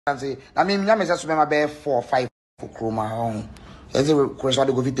I mean, I'm just remember bare 4 or 5 for chroma home. As a Criss,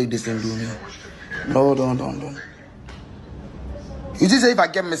 Waddle go take this and do me. No, don't. You just say if I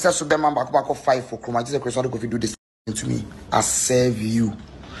get myself to them back 5 for chroma, just a Criss, Waddle go do this to me. I serve you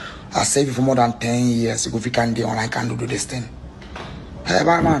for more than 10 years. If you can get online, can do this thing. Hey,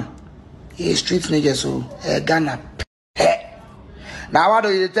 man. Hey, street nigga, so Ghana. Hey. Now, what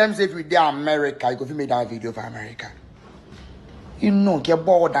do you tell me if we did America? You go make that video for America. You know, get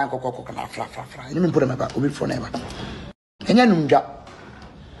bored down, cocoa, fla. You mean put them back, for never. And you know,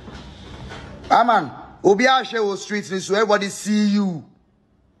 man, Obia show streets, so everybody see you.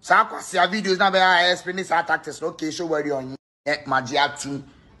 So I see a videos now, I explain this tactics. Okay, show where you on Magia too.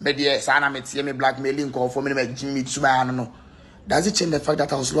 Media, Sana, me blackmailing, call for me, Jimmy, I don't know. Does it change the fact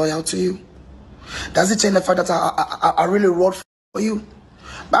that I was loyal to you? Does it change the fact that I really wrote for you?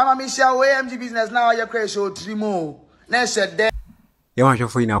 Mama Michelle, AMG business now, you're crazy, show 3 more. Next day. You want to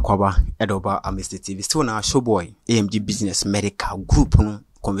find out about Edoba amistytv. Still now, Showboy, AMG business, MediKal group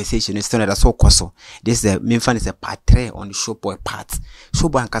conversation is still so coso. This is the main fan is a part 3 on the Showboy part.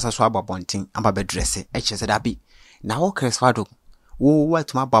 Showboy and Casa Swaba Bonting, and Baba Dressy, HS Dabi. Now, Criss Waddle,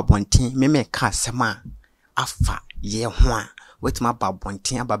 what my babonting, me Casama, Afa, ye one. Wait my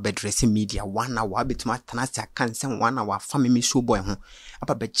babonting about bedressing media 1 hour bit my tanasa can send 1 hour family Showboy home.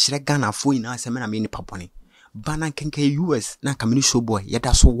 About bedshregana for in us, I mean, paponi. Bana kenke US na kamini Showboy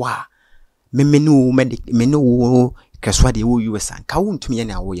yada so wa menu Criss Waddle US an ka wontumi ye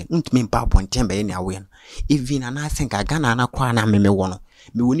na awoye ntumi mpa bonten be ye na awoye even ana think Ghana na kwa na me wo no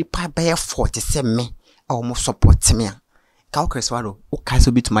me woni pa be 40 me a wo support me ka Criss Waddle o ka so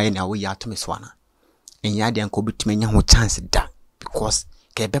bituma ye na awoye atome so ana enya de anko bituma nya ho chance da because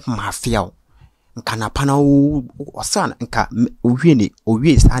ka be mafia nka na pana o osan nka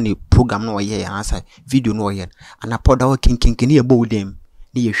owie sa ne program no ye answer video no ye ana poda o kinkin ne ye bo dem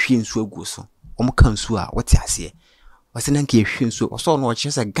ne ye hwe nsu agu so o mo kan su a wote ase wase na nka ye hwe nsu o so no o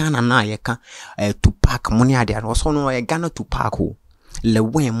chese Ghana na ye ka Tupac money ade o so no ye Ghana Tupac o le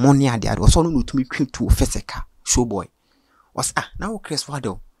wen money ade o so no tumi twi to physical Showboy was now Criss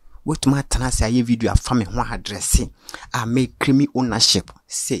Waddle what my tenase aye video afame ho address a make creamy ownership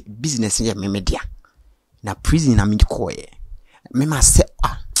say business ye media na prison na me call me ma say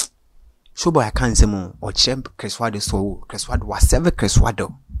Showboy I can't say mo or champ Criss Waddle so Criss Waddle was 7 Criss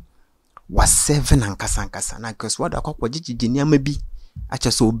Waddle was 7 ankasa na Criss Waddle akwa jijiji ni amabi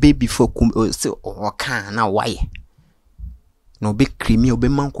acha so baby for say o kan na why no be creamy obe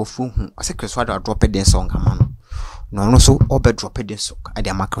mankofo hu say Criss Waddle drop the song amano no so obe drop it so ade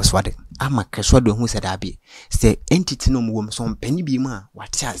ama Criss Waddle ama Criss Waddle hu said abi say entity no mo so mpani bi ma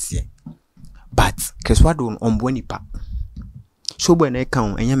wate ase but Criss Waddle on bonipa Showboy na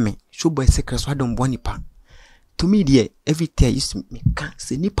kan enyeme Showboy say Criss Waddle on bonipa to me there every day used to me can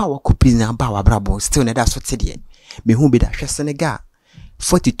say nipa wa ko prison ba wa brabo still na that so te there me hu be da hwe Senegal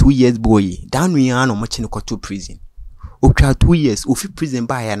 42 years boy down we an no mo chi ne ko to prison okwa 2 years ofi prison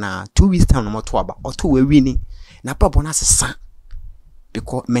ba ya na 2 weeks time no mo to aba o to we wini na papa na sesa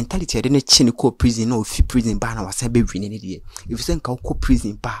because mentality dey na chi ne ko prison no ofi prison ba na wasa be wini ne there if you say ka ko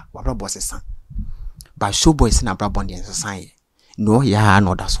prison ba wa brabo sesa ba Showboy say na brabo dey sesa ye no ya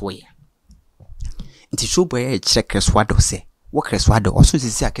no that's way nti Showboy check Criss Waddle say what Criss Waddle also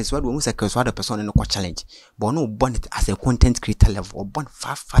say Criss Waddle we say Criss Waddle person no ko challenge but no born it as a content creator level or born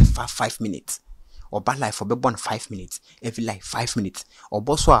 5 minutes or bad life for be born 5 minutes every like 5 minutes or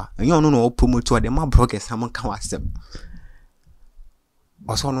boss wa you no promote or them bloggers am kan wasem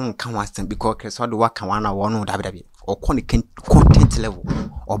also no kan wasem because Criss Waddle wa kan wana wo no dabi or content level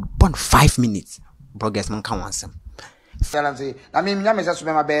or born 5 minutes bloggers man kan wasem I mean me just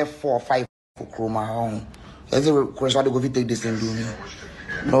remember bare 4 or 5 for chroma home. As a Criss Waddle go take this and do me.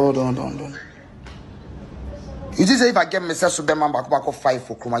 No, don't. You just say if I get myself to them back 5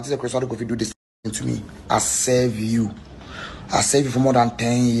 for chroma, just a Criss Waddle go do this to me. I serve you for more than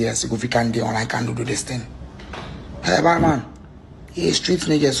 10 years. If you can get online, can do this thing. Hey, man. Hey, street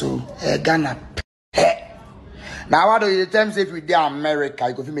nigga, so Ghana. Hey. Now, what do you tell me if we did America?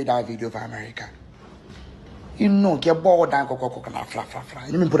 You go make that video for America. You know, get bored down, cocoa, fla.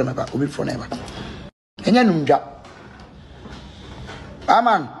 You mean put them back, for never. And you know,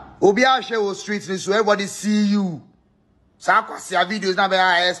 man, Obia show streets, so everybody see you. So I see a videos now,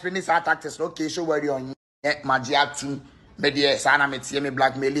 I explain this tactics. Okay, show where you on Magia too. Media, Sana, me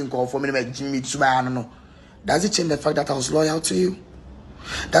blackmailing, call for me, Jimmy, I don't know. Does it change the fact that I was loyal to you?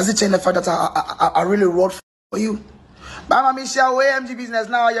 Does it change the fact that I really wrote for you? Mama Michelle, AMG business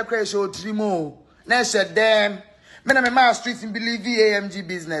now, you're crazy, show 3 more. Next them. Me na me my streets in believe AMG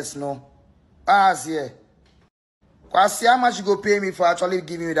business no. Pass here. Kwasi, how much you go pay me for actually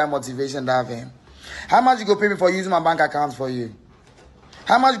giving you that motivation, that fame? How much you go pay me for using my bank account for you?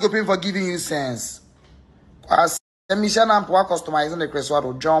 How much you go pay me for giving you sense? Kwasi, me share na poor customizing the Criss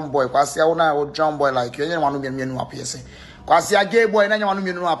Waddle John boy. Kwasi, I want John boy like you. You want to be a new appearance. Kwasi, a gay boy. You want to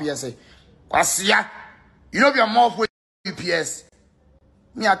be a new appearance. Kwasi, you know be a more for UPS.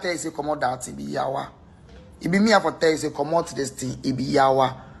 Me I tell you say come out that it be yawa. It be me for tell you say come out this thing. It be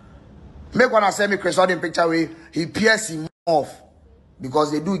yawa. Make one I send me Criss Waddle in picture way. He pierce him off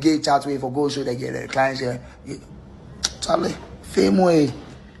because they do gay chat way for go show they get the clients here. Charlie, fame way.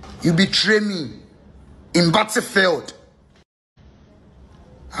 You betray me in battlefield.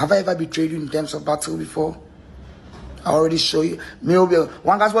 Have I ever betrayed you in terms of battle before? I already show you. Me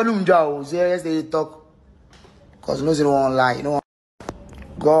one guy's one unja. Serious they talk. Cause no one lie. You know.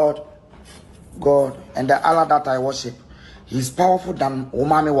 God, and the Allah that I worship, He's powerful than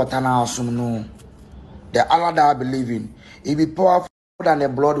Omami Watana Asumno. The Allah that I believe in, He be powerful than the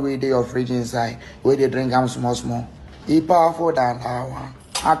blood way they of rage inside, where they drink them small. He powerful than that one.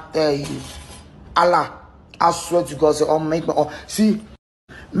 I tell you, Allah, I swear to God, say, oh, make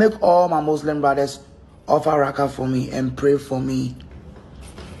all my Muslim brothers offer rakah for me and pray for me.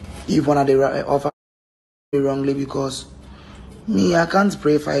 If one of they offer me wrongly, because me, I can't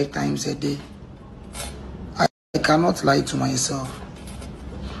pray 5 times a day. I cannot lie to myself.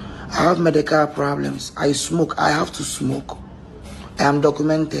 I have medical problems. I smoke. I have to smoke. I am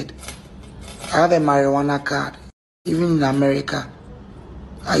documented. I have a marijuana card. Even in America,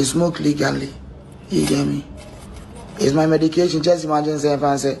 I smoke legally. You get me? It's my medication. Just imagine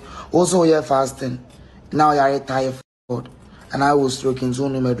saying, say, also you're fasting. Now you're tired, and I was stroking so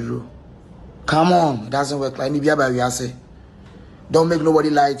no. Come on, it doesn't work like say. Don't make nobody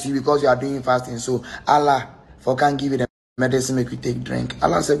lie to you because you are doing fasting. So Allah, for can't give you the medicine, make you take drink.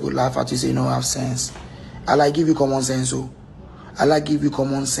 Allah said, good laugh at you, say you don't have sense. Allah give you common sense. So Allah give you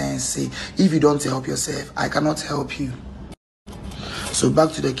common sense. Say, if you don't help yourself, I cannot help you. So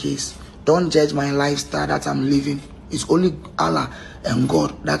back to the case. Don't judge my lifestyle that I'm living. It's only Allah and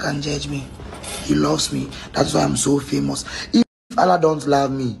God that can judge me. He loves me. That's why I'm so famous. If Allah don't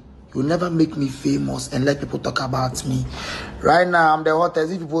love me, He will never make me famous and let people talk about me. Right now, I'm the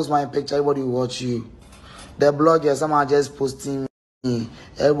hottest. If you post my picture, everybody will watch you. The bloggers, someone just posting me.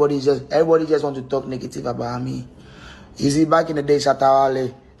 Everybody just want to talk negative about me. You see, back in the day,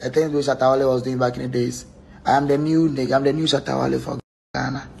 Shatawale, the things which Shatawale was doing back in the days. I'm the new Shatawale for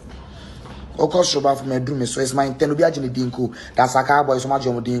Ghana. Of course, Showboy from my dream, so it's my intent to be a Dinko. That's a cowboy, so much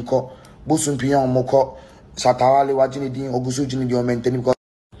of Dinko. Busum Pion Moko, Shatawale, watching Din, Ogusu Jini, maintaining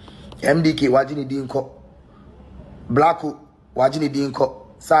MDK, watching Dinko. Blacku, watching Dinko.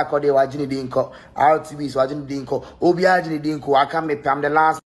 Sakode, watching Dinko. RTBs, watching Dinko. Obiajini Dinko. I can't make, I'm the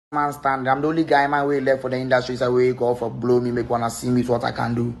last man standing. I'm the only guy in my way left for the industry. So I wake go for blow me, make wanna see me, what I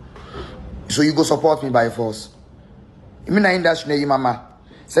can do. So you go support me by force. You mean the industry, mama?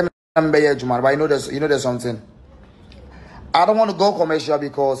 But you know there's something. I don't want to go commercial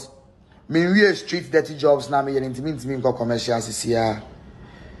because we are street dirty jobs now. Me go commercial this year.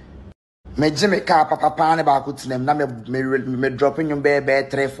 Me jeme car papa ne ba kutu nem na me dropping you be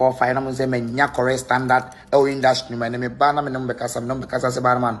 3 4 5 na mo say me nya correct standard or industry me ba na me no be kasa se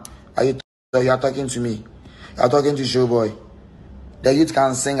barman. Are you talking to me? You are talking to Showboy. The youth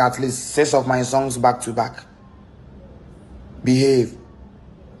can sing at least 6 of my songs back to back. Behave.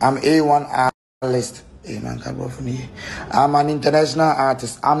 I'm A1 artist. I'm an international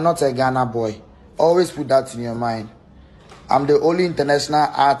artist. I'm not a Ghana boy. Always put that in your mind. I'm the only international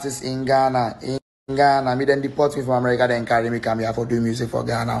artist in Ghana. Me then deport me from America, then carry me come here for doing music for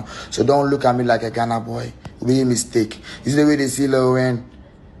Ghana. So don't look at me like a Ghana boy. It'll be a mistake. This is the way they see Lil Wayne,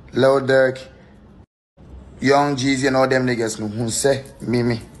 Lil Durk, Young Jeezy and all them niggas. No, who say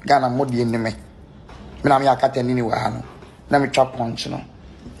me Ghana modi in me. Me na me akate anywhere no. Na me trap punch no.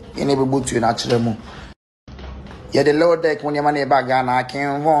 Enable to natural. Yeah, the Lord deck when your money back Ghana, I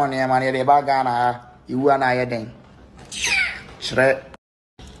can't warn your money the back Ghana. You and I then. Shred.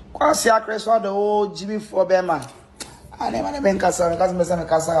 Quasi a Criss Waddle, Jimmy for Bema. I never been cast because me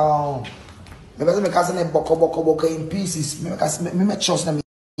casa. Me casa ne boko in pieces. Me trust na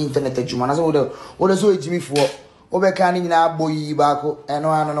internet juma. So the so Jimmy for. Obe can na boy back and no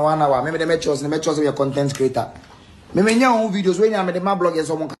one hour. Me me trust your content creator. Me nya on videos when I made my blog and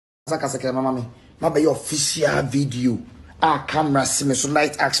someone kasa mama me. Ma be your official video. Camera see me so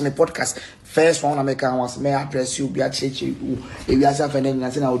night action podcast. First one I make was may address you be a church you. If you have anything I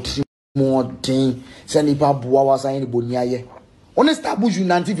say now 3 more thing. Send it pa bua was any bonia ye. Only Star Buju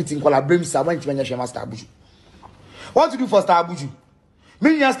 1915 collaborate sir when you share Star Buju. What to do for Star Buju?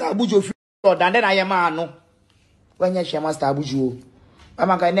 Me Star Buju and then I am no. when you share Master Abuju.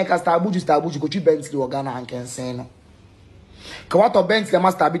 I'm going to Star Abuju, go to Bentley or Ghana and can say no. Kawato Bentley,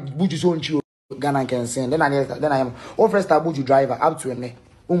 Master Abuju, so you Ghana and can say. Then I am over Star Abuju driver up to me.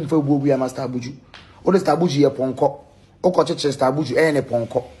 For Bobby, Master Abuju. All the Star Abuju here, Ponko. Oko Church Star Abuju, any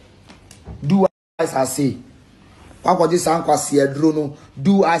Ponko. Do as I say. What was this uncle see a drone?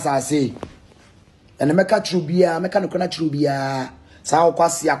 Do as I say. And the Mecca Trubia, Mecca Trubia. Sao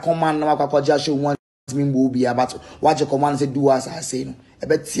kwasi a command no akwa jasho want me be about what your command say do as I say no. E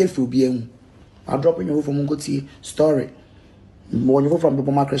bet see feel be I'll drop in your from Ngoti story. When you go from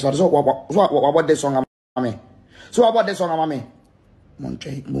people Criss. So what about this song am So about this song am I?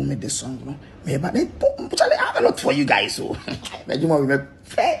 Montre made this song no. Me but I have a lot for you guys so. Najuma we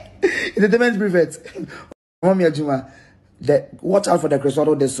make the demand prefect. Mommy Ajuma watch out for the Criss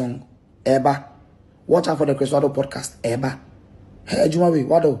this song. Eba. Watch out for the Criss podcast. Eba. Hey, Jumawe,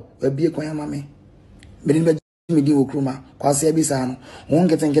 Waddle, we be a coin, mammy. But me do Kruma, Quasi Bisano, won't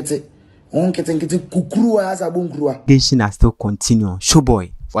get Kukru as a boom crew. Gation are still continue.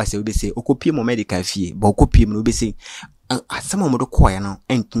 Showboy, for I say, we say, Okopi mo MediKal fee, but Okopi mo be say, some of the choir now,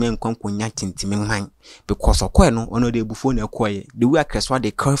 and men come connecting to me mind. Because of choir no, on the before the choir, the way Criss what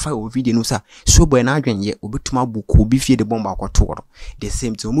they clarify over video no, sir. Showboy and Adrian yet, Obituma book will be fear the bomb or tour. The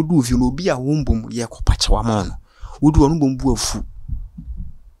same to Mudu if you will be a womb boom, ye copacha man. Would one bomb fu.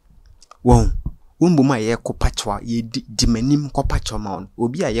 Won Umbuma ye kopachwa ye dimenim kopachwa ma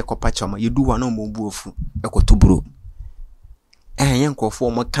obi a ye kopachwa ma ye du wa no mbu ofu ekotuburo yen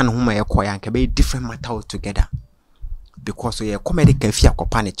kofo mo kan ho ma ye koya nka be different matter altogether because ye MediKal fi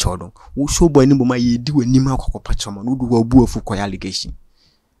akopa ne chodo wo Showboy ni boma ye di wanim akopachwa ma no du wa bu ofu koya allegation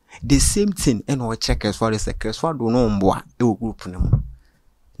the same thing and we check as far as the Criss do no mboa e wo group ne mo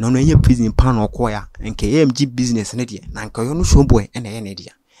no ye prison pan okoya nke AMG business ne de na nka yo no Showboy e na ye ne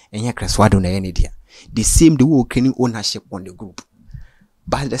de and here Criss Waddle na enidia. The same the way claiming ownership on the group.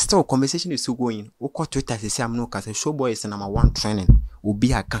 But the still conversation is still going. Oko Twitter say I'm no cause Showboy is number one training. Will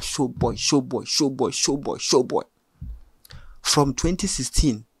be a Showboy. From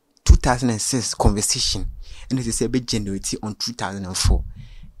 2016, 2006 conversation, and it is a bit generated on 2004.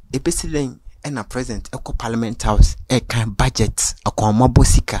 A president and a president eco parliament house a kind budget a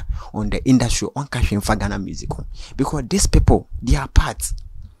mobosika on the industry on cash in Ghana music because these people they are part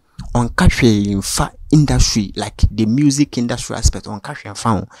on cash in industry like the music industry aspect on cash and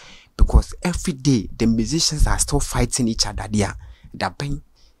found because every day the musicians are still fighting each other there that bang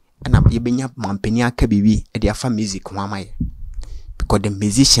and I'm yebenya mampenia kabibi e dia fa music wamai because the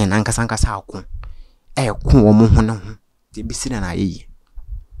musician ankasa akon e ko wo mo ho ne ho te bi sina na ye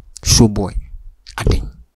Showboy aden